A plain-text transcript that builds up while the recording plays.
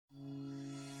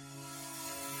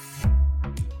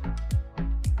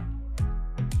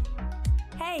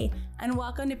and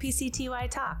welcome to PCTY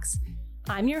Talks.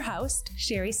 I'm your host,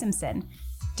 Sherry Simpson.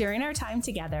 During our time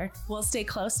together, we'll stay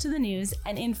close to the news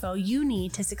and info you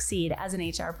need to succeed as an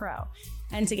HR pro.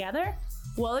 And together,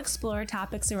 we'll explore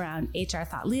topics around HR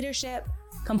thought leadership,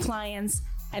 compliance,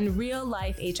 and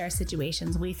real-life HR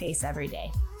situations we face every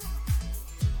day.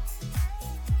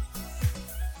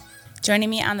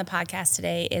 Joining me on the podcast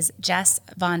today is Jess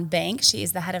Von Bank. She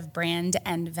is the head of brand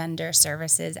and vendor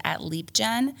services at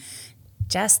LeapGen.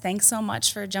 Jess, thanks so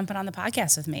much for jumping on the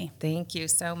podcast with me. Thank you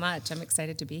so much. I'm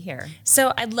excited to be here.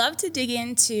 So I'd love to dig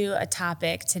into a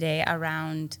topic today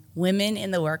around women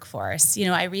in the workforce. You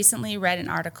know, I recently read an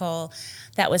article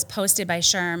that was posted by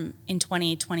SHRM in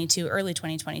 2022, early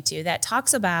 2022, that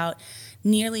talks about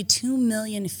nearly 2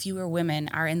 million fewer women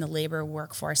are in the labor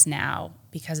workforce now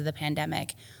because of the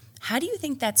pandemic. How do you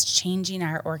think that's changing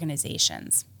our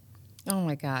organizations? Oh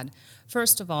my God.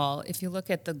 First of all, if you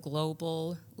look at the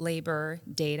global labor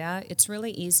data, it's really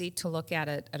easy to look at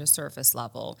it at a surface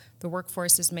level. The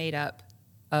workforce is made up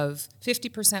of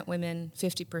 50% women,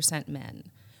 50%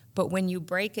 men. But when you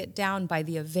break it down by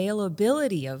the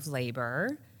availability of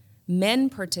labor, men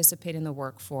participate in the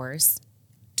workforce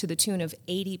to the tune of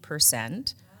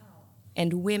 80%.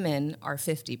 And women are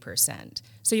 50%.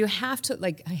 So you have to,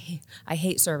 I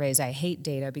hate surveys, I hate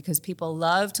data, because people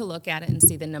love to look at it and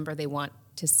see the number they want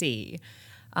to see.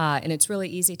 And it's really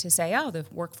easy to say, oh, the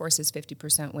workforce is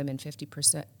 50% women,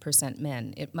 50%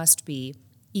 men. It must be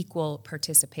equal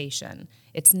participation.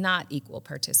 It's not equal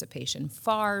participation.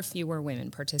 Far fewer women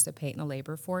participate in the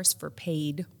labor force for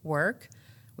paid work.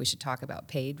 We should talk about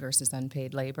paid versus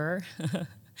unpaid labor.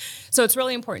 So it's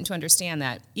really important to understand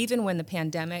that even when the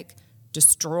pandemic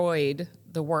destroyed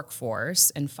the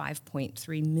workforce and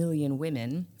 5.3 million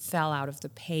women fell out of the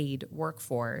paid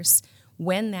workforce,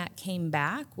 when that came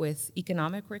back with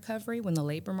economic recovery, when the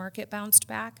labor market bounced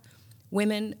back,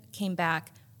 women came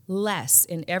back less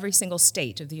in every single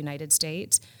state of the United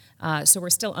States. So we're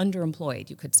still underemployed,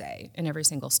 you could say, in every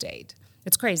single state.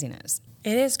 It's craziness.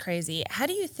 It is crazy. How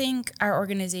do you think our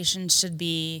organization should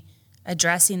be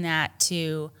addressing that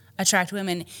to attract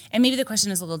women? And maybe the question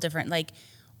is a little different.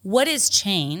 What has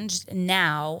changed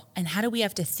now, and how do we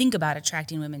have to think about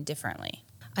attracting women differently?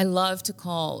 I love to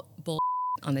call bull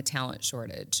on the talent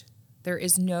shortage. There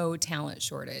is no talent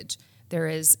shortage. There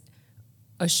is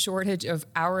a shortage of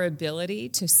our ability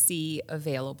to see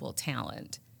available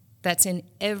talent. That's in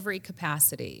every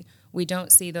capacity. We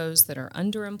don't see those that are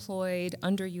underemployed,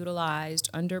 underutilized,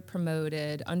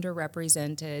 underpromoted,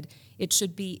 underrepresented. It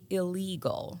should be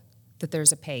illegal that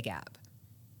there's a pay gap.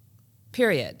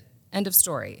 Period. End of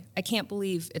story. I can't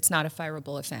believe it's not a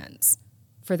fireable offense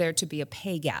for there to be a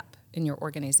pay gap in your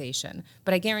organization.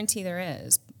 But I guarantee there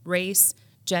is. Race,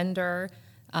 gender.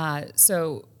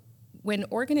 So when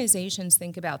organizations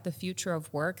think about the future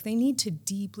of work, they need to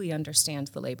deeply understand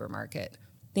the labor market.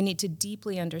 They need to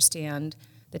deeply understand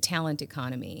the talent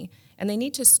economy. And they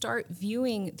need to start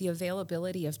viewing the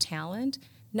availability of talent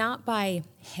not by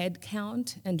head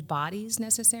count and bodies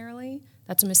necessarily.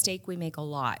 That's a mistake we make a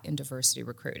lot in diversity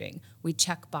recruiting. We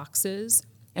check boxes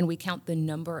and we count the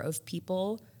number of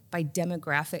people by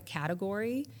demographic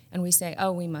category, and we say,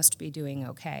 oh, we must be doing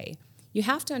okay. You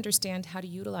have to understand how to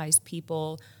utilize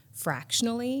people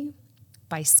fractionally,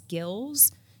 by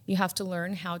skills. You have to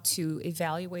learn how to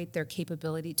evaluate their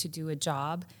capability to do a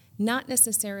job, not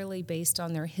necessarily based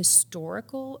on their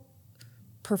historical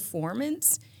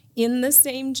performance in the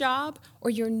same job, or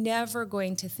you're never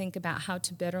going to think about how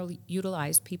to better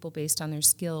utilize people based on their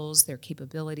skills, their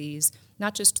capabilities,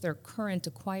 not just their current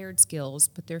acquired skills,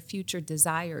 but their future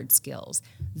desired skills.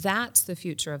 That's the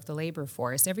future of the labor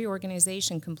force. Every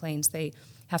organization complains they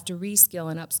have to reskill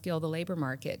and upskill the labor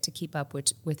market to keep up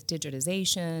with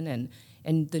digitization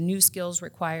and the new skills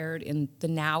required in the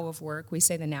now of work. We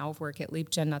say the now of work at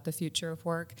LeapGen, not the future of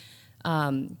work.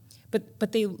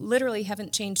 But they literally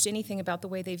haven't changed anything about the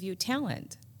way they view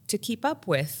talent to keep up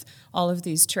with all of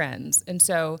these trends. And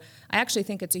so I actually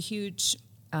think it's a huge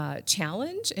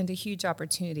challenge and a huge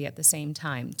opportunity at the same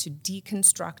time to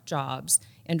deconstruct jobs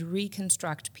and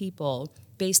reconstruct people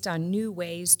based on new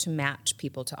ways to match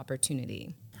people to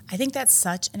opportunity. I think that's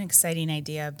such an exciting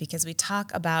idea because we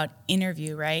talk about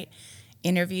interview, right?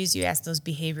 Interviews, you ask those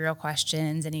behavioral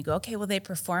questions and you go, okay, well, they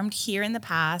performed here in the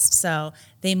past, so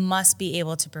they must be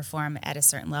able to perform at a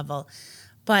certain level.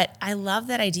 But I love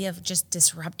that idea of just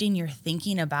disrupting your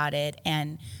thinking about it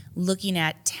and looking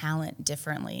at talent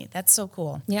differently. That's so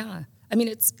cool. Yeah. I mean,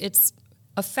 it's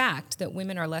a fact that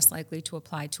women are less likely to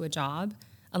apply to a job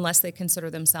unless they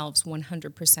consider themselves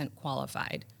 100%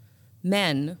 qualified.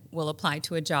 men will apply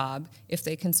to a job if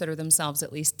they consider themselves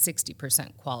at least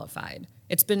 60% qualified.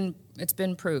 It's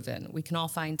been proven. We can all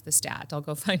find the stat. I'll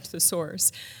go find the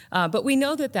source. But we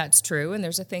know that that's true, and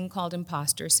there's a thing called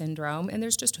imposter syndrome, and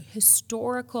there's just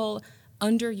historical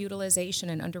underutilization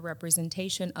and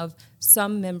underrepresentation of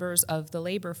some members of the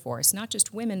labor force, not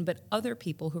just women, but other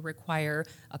people who require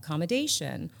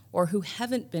accommodation or who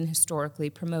haven't been historically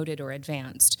promoted or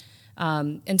advanced.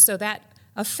 And so that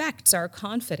affects our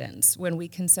confidence when we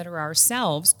consider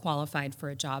ourselves qualified for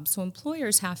a job. So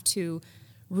employers have to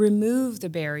remove the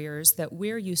barriers that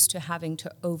we're used to having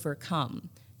to overcome.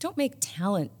 Don't make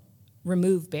talent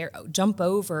jump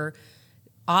over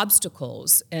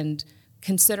obstacles and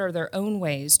consider their own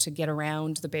ways to get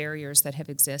around the barriers that have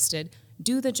existed.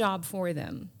 Do the job for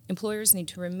them. Employers need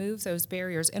to remove those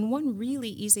barriers. And one really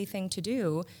easy thing to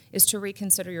do is to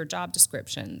reconsider your job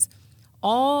descriptions.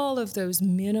 All of those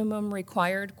minimum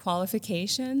required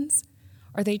qualifications,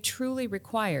 are they truly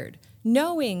required?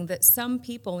 Knowing that some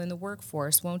people in the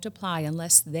workforce won't apply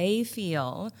unless they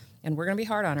feel, and we're going to be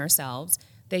hard on ourselves,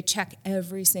 they check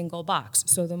every single box.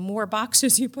 So the more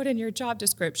boxes you put in your job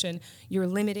description, you're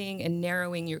limiting and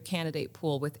narrowing your candidate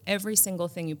pool with every single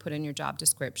thing you put in your job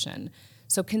description.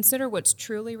 So consider what's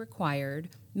truly required,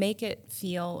 make it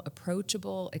feel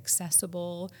approachable,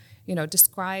 accessible,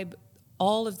 describe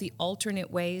all of the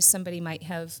alternate ways somebody might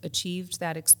have achieved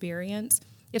that experience.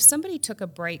 If somebody took a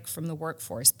break from the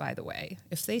workforce, by the way,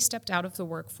 if they stepped out of the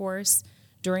workforce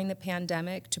during the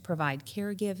pandemic to provide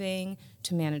caregiving,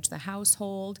 to manage the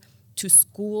household, to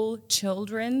school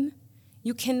children,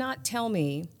 you cannot tell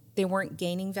me they weren't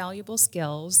gaining valuable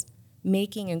skills,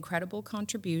 making incredible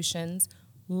contributions,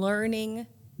 learning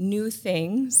new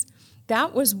things.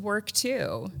 That was work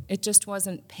too. It just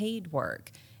wasn't paid work.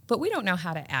 But we don't know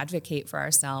how to advocate for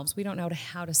ourselves. We don't know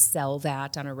how to sell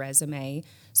that on a resume.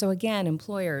 So again,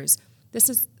 employers, this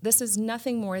is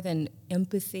nothing more than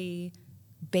empathy,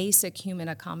 basic human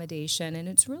accommodation, and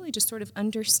it's really just sort of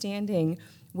understanding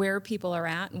where people are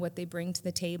at and what they bring to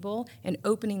the table and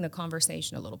opening the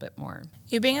conversation a little bit more.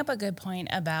 You bring up a good point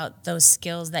about those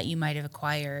skills that you might have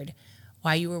acquired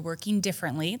while you were working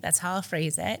differently. That's how I'll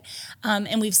phrase it.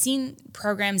 And we've seen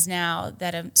programs now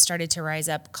that have started to rise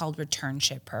up called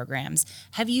returnship programs.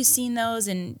 Have you seen those,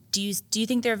 and do you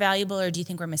think they're valuable, or do you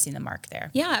think we're missing the mark there?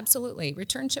 Yeah, absolutely.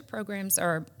 Returnship programs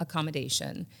are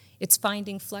accommodation. It's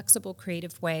finding flexible,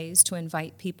 creative ways to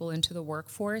invite people into the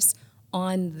workforce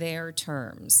on their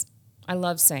terms. I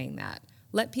love saying that.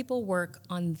 Let people work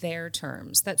on their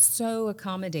terms. That's so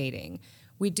accommodating.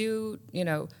 We do,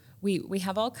 we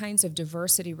have all kinds of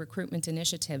diversity recruitment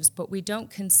initiatives, but we don't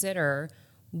consider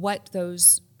what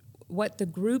the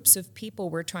groups of people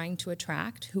we're trying to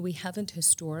attract, who we haven't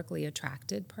historically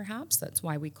attracted, perhaps. That's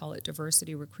why we call it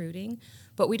diversity recruiting.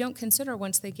 But we don't consider,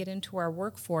 once they get into our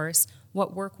workforce,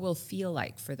 what work will feel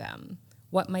like for them,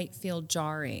 what might feel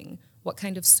jarring, what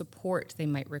kind of support they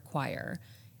might require.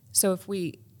 So if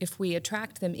we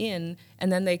attract them in,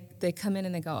 and then they come in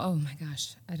and they go, oh my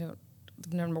gosh,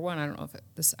 number one,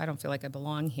 I don't feel like I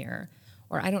belong here,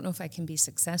 or I don't know if I can be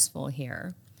successful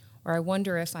here, or I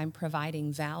wonder if I'm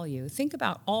providing value. Think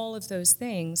about all of those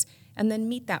things and then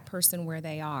meet that person where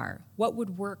they are. What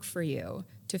would work for you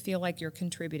to feel like you're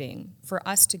contributing, for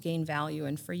us to gain value,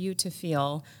 and for you to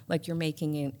feel like you're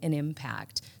making an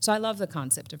impact? So I love the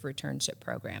concept of returnship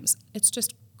programs. It's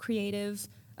just creative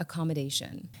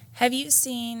accommodation. Have you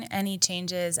seen any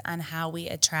changes on how we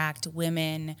attract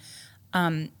women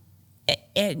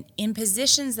in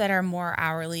positions that are more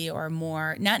hourly or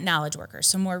more, not knowledge workers,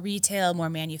 so more retail, more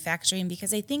manufacturing?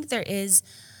 Because I think there is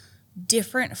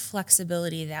different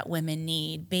flexibility that women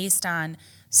need based on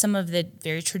some of the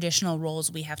very traditional roles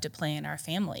we have to play in our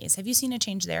families. Have you seen a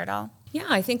change there at all? Yeah,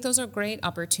 I think those are great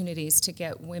opportunities to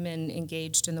get women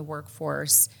engaged in the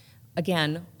workforce,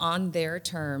 again, on their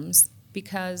terms,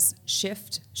 because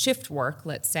shift work,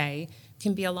 let's say,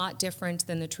 can be a lot different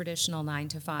than the traditional 9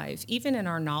 to 5. Even in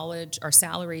our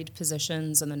salaried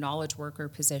positions and the knowledge worker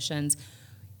positions,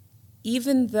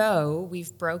 even though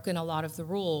we've broken a lot of the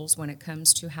rules when it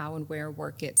comes to how and where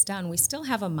work gets done, we still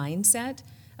have a mindset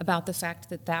about the fact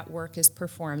that work is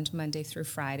performed Monday through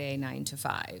Friday, 9 to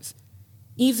 5.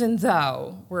 Even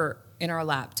though we're in our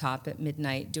laptop at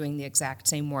midnight doing the exact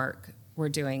same work we're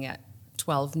doing at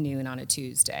 12 noon on a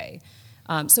Tuesday.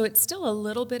 So it's still a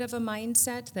little bit of a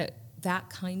mindset that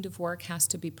kind of work has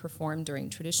to be performed during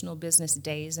traditional business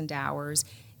days and hours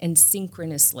and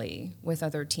synchronously with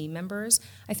other team members.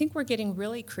 I think we're getting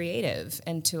really creative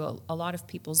and to a lot of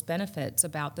people's benefits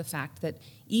about the fact that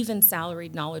even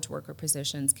salaried knowledge worker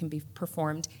positions can be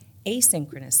performed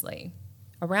asynchronously,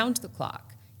 around the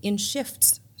clock, in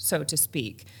shifts, so to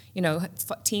speak.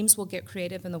 Teams will get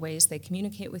creative in the ways they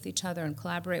communicate with each other and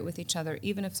collaborate with each other,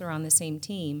 even if they're on the same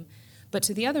team. But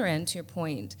to the other end, to your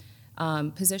point,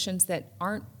 positions that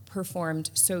aren't performed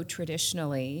so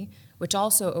traditionally, which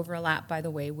also overlap, by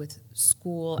the way, with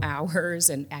school hours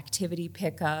and activity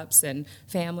pickups and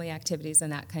family activities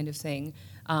and that kind of thing.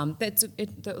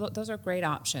 Those are great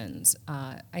options.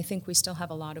 I think we still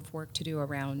have a lot of work to do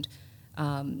around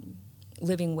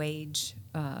living wage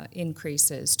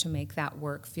increases to make that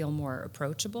work feel more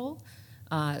approachable,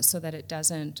 so that it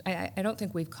doesn't. I don't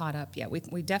think we've caught up yet.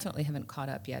 We definitely haven't caught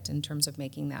up yet in terms of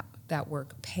making that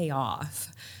work pay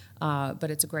off. But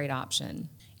it's a great option.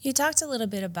 You talked a little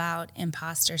bit about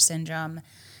imposter syndrome,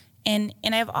 and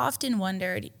I've often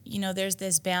wondered, there's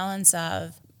this balance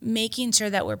of making sure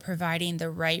that we're providing the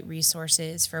right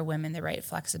resources for women, the right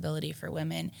flexibility for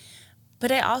women.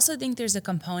 But I also think there's a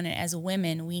component as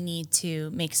women, we need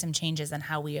to make some changes on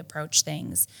how we approach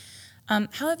things.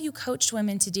 How have you coached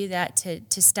women to do that,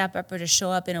 to step up or to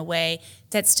show up in a way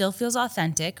that still feels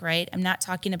authentic, right? I'm not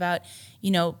talking about,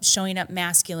 showing up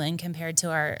masculine compared to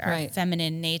our right.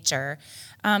 feminine nature.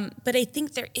 But I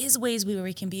think there is ways where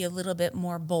we can be a little bit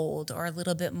more bold or a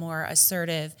little bit more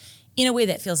assertive in a way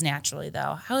that feels naturally,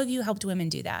 though. How have you helped women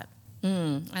do that?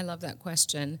 I love that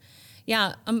question.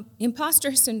 Yeah,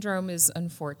 imposter syndrome is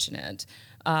unfortunate.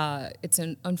 It's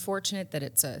unfortunate that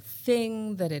it's a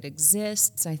thing, that it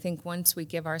exists. I think once we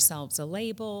give ourselves a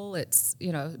label, it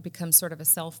becomes sort of a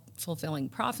self-fulfilling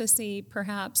prophecy,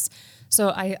 perhaps. So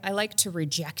I like to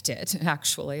reject it,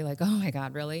 actually, like, oh my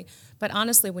God, really? But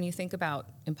honestly, when you think about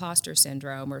imposter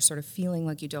syndrome or sort of feeling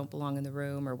like you don't belong in the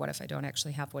room, or what if I don't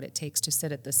actually have what it takes to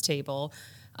sit at this table,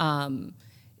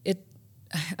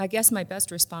 I guess my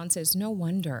best response is no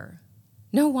wonder.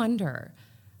 No wonder.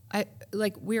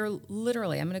 We're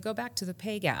literally, I'm going to go back to the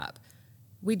pay gap.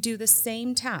 We do the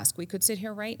same task. We could sit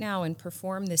here right now and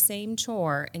perform the same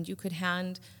chore, and you could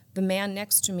hand the man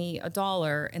next to me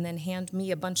 $1 and then hand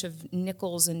me a bunch of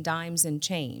nickels and dimes and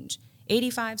change.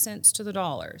 85 cents to the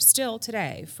dollar, still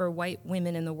today, for white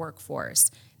women in the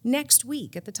workforce. Next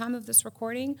week, at the time of this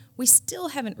recording, we still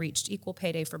haven't reached equal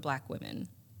pay day for black women.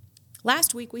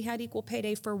 Last week, we had equal pay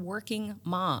day for working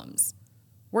moms.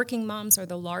 Working moms are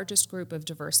the largest group of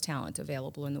diverse talent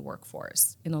available in the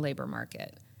workforce, in the labor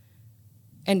market.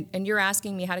 And you're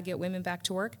asking me how to get women back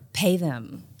to work? Pay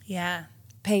them. Yeah.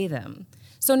 Pay them.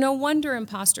 So no wonder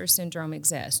imposter syndrome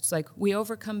exists. Like, we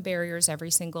overcome barriers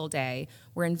every single day.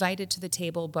 We're invited to the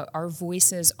table, but our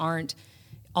voices aren't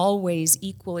always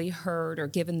equally heard or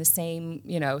given the same,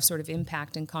 sort of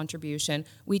impact and contribution.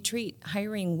 We treat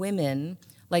hiring women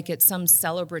like it's some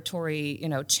celebratory,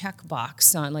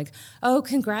 checkbox on like, oh,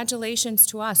 congratulations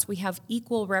to us. We have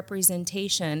equal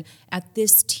representation at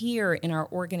this tier in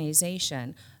our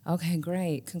organization. Okay,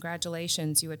 great.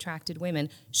 Congratulations, you attracted women.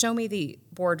 Show me the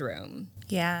boardroom.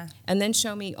 Yeah. And then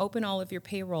open all of your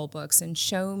payroll books and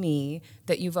show me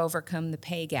that you've overcome the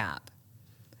pay gap.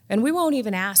 And we won't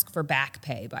even ask for back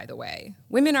pay, by the way.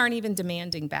 Women aren't even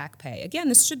demanding back pay. Again,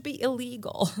 this should be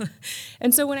illegal.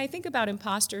 And so when I think about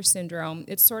imposter syndrome,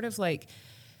 it's sort of like,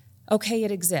 okay,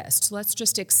 it exists. Let's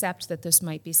just accept that this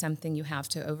might be something you have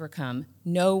to overcome.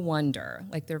 No wonder.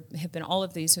 Like, there have been all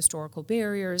of these historical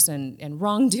barriers and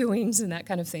wrongdoings and that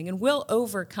kind of thing, and we'll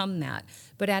overcome that.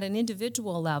 But at an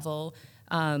individual level,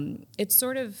 it's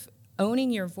sort of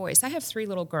owning your voice. I have 3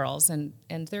 little girls, and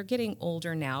they're getting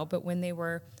older now, but when they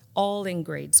were all in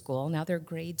grade school, now they're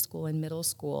grade school and middle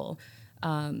school,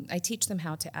 I teach them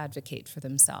how to advocate for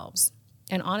themselves.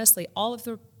 And honestly, all of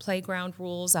the playground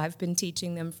rules I've been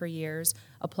teaching them for years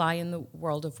apply in the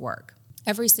world of work.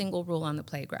 Every single rule on the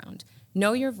playground.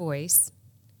 Know your voice,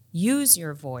 use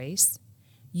your voice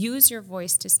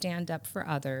to stand up for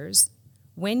others.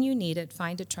 When you need it,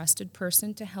 find a trusted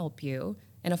person to help you.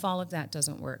 And if all of that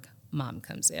doesn't work, mom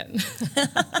comes in.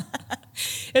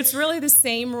 It's really the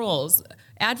same rules.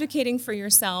 Advocating for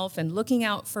yourself and looking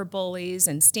out for bullies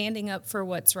and standing up for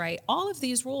what's right. All of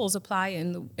these rules apply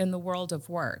in the world of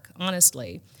work,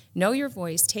 honestly. Know your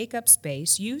voice, take up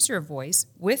space, use your voice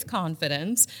with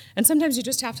confidence. And sometimes you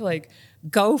just have to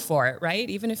go for it, right?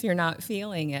 Even if you're not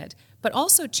feeling it. But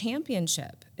also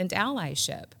championship and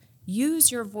allyship.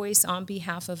 Use your voice on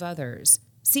behalf of others.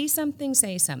 See something,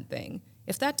 say something.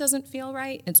 If that doesn't feel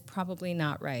right, it's probably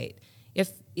not right.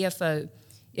 If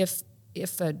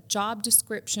a job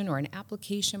description or an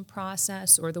application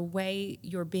process or the way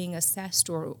you're being assessed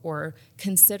or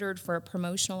considered for a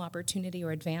promotional opportunity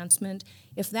or advancement,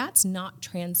 if that's not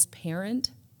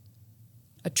transparent,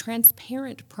 a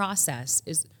transparent process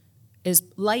is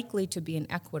likely to be an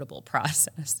equitable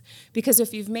process. Because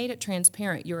if you've made it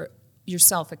transparent, you're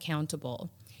yourself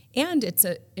accountable. And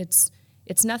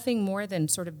it's nothing more than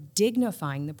sort of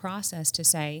dignifying the process to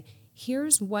say,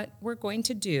 here's what we're going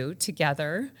to do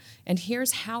together, and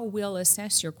here's how we'll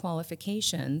assess your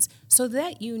qualifications so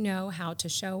that you know how to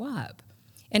show up.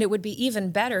 And it would be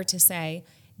even better to say,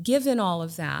 given all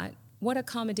of that, what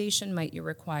accommodation might you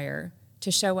require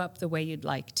to show up the way you'd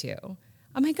like to?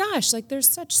 Oh my gosh, like there's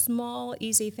such small,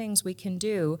 easy things we can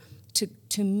do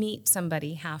to meet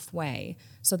somebody halfway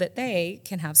so that they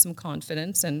can have some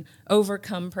confidence and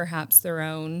overcome perhaps their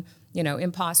own,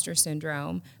 imposter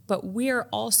syndrome. But we're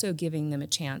also giving them a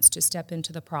chance to step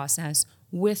into the process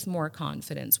with more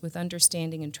confidence, with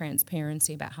understanding and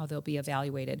transparency about how they'll be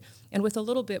evaluated, and with a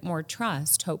little bit more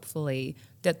trust, hopefully,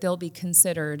 that they'll be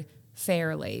considered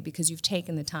fairly because you've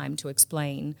taken the time to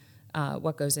explain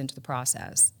what goes into the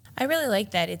process. I really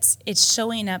like that. It's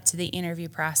showing up to the interview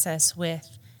process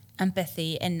with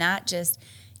empathy and not just,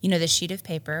 the sheet of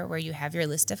paper where you have your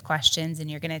list of questions and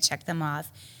you're going to check them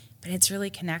off, but it's really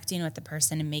connecting with the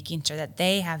person and making sure that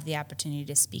they have the opportunity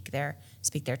to speak their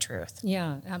truth.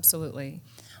 Yeah, absolutely.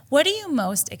 What are you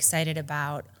most excited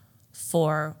about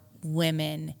for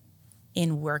women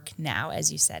in work now,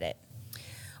 as you said it?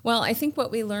 Well, I think what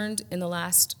we learned in the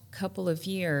last couple of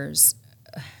years,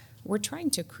 we're trying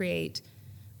to create,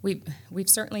 we've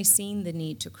certainly seen the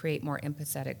need to create more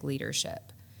empathetic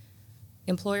leadership.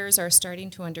 Employers are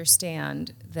starting to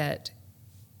understand that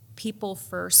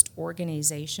people-first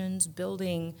organizations,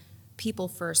 building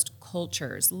people-first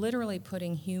cultures, literally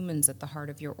putting humans at the heart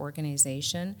of your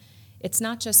organization, it's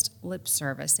not just lip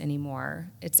service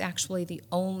anymore. It's actually the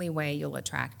only way you'll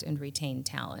attract and retain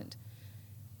talent.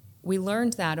 We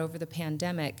learned that over the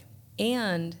pandemic,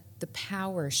 and the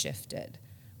power shifted.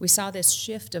 We saw this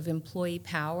shift of employee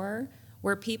power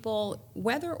where people,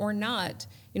 whether or not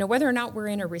we're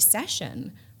in a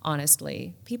recession,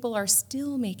 honestly, people are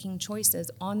still making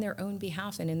choices on their own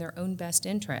behalf and in their own best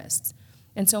interests.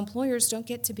 And so employers don't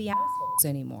get to be assholes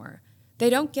anymore.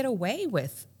 They don't get away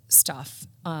with stuff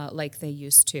like they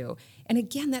used to. And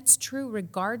again, that's true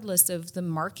regardless of the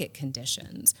market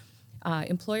conditions.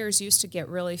 Employers used to get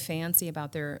really fancy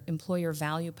about their employer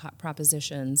value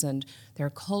propositions and their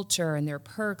culture and their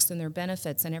perks and their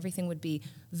benefits, and everything would be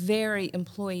very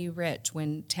employee rich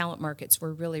when talent markets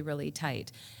were really, really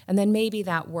tight. And then maybe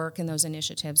that work and those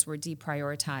initiatives were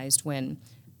deprioritized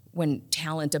when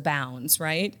talent abounds,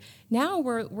 right? Now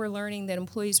we're learning that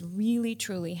employees really,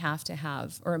 truly have to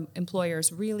have, or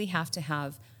employers really have to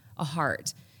have a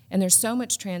heart. And there's so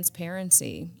much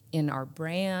transparency in our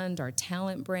brand, our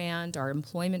talent brand, our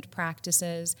employment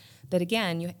practices, that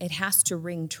again, it has to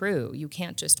ring true. You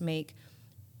can't just make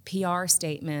PR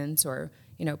statements or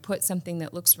put something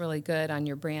that looks really good on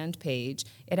your brand page.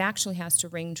 It actually has to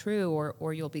ring true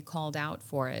or you'll be called out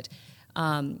for it.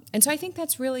 And so I think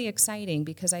that's really exciting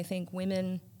because I think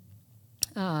women,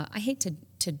 I hate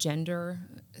to gender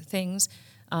things,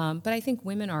 but I think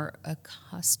women are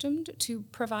accustomed to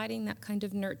providing that kind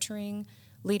of nurturing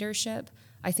leadership.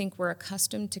 I think we're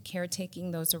accustomed to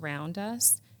caretaking those around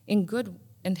us in good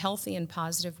and healthy and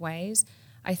positive ways.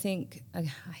 I think,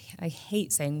 I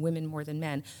hate saying women more than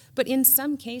men, but in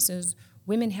some cases,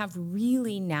 women have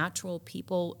really natural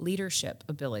people leadership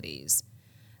abilities.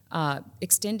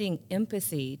 Extending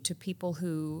empathy to people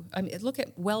who, look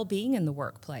at well-being in the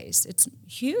workplace. It's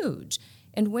huge.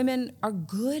 And women are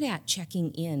good at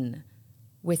checking in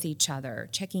with each other,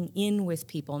 checking in with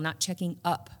people, not checking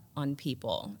up on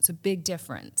people. It's a big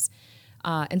difference.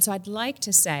 And so I'd like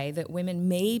to say that women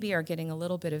maybe are getting a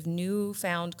little bit of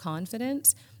newfound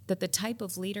confidence that the type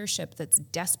of leadership that's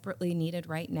desperately needed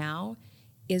right now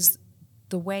is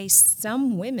the way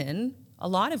some women, a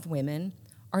lot of women,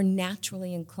 are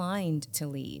naturally inclined to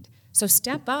lead. So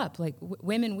step up. Like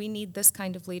women, we need this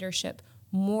kind of leadership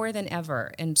more than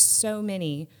ever, and so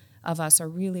many of us are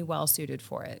really well suited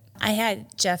for it. I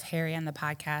had Jeff Harry on the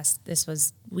podcast. This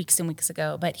was weeks and weeks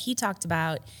ago, but he talked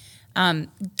about kind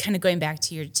of going back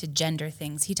to gender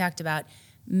things. He talked about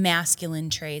masculine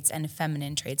traits and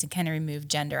feminine traits and kind of removed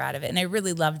gender out of it. And I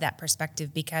really loved that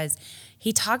perspective because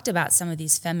he talked about some of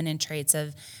these feminine traits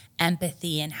of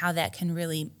empathy and how that can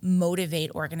really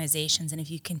motivate organizations. And if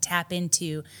you can tap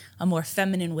into a more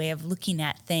feminine way of looking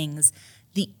at things,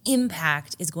 the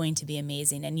impact is going to be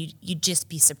amazing, and you'd just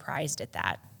be surprised at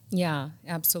that. Yeah,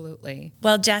 absolutely.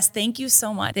 Well, Jess, thank you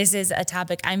so much. This is a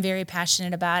topic I'm very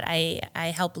passionate about. I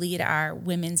help lead our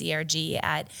women's ERG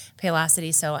at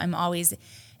Paylocity, so I'm always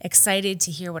excited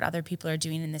to hear what other people are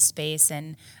doing in this space,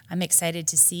 and I'm excited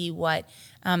to see what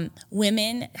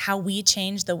women, how we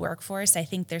change the workforce. I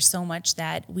think there's so much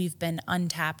that we've been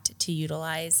untapped to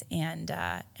utilize, and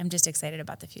I'm just excited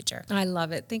about the future. I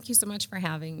love it. Thank you so much for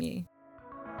having me.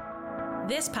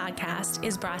 This podcast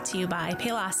is brought to you by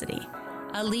Paylocity,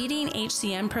 a leading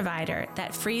HCM provider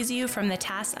that frees you from the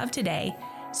tasks of today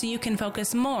so you can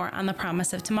focus more on the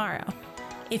promise of tomorrow.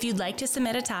 If you'd like to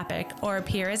submit a topic or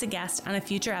appear as a guest on a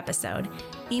future episode,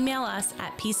 email us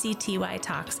at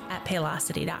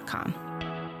pctytalks@paylocity.com.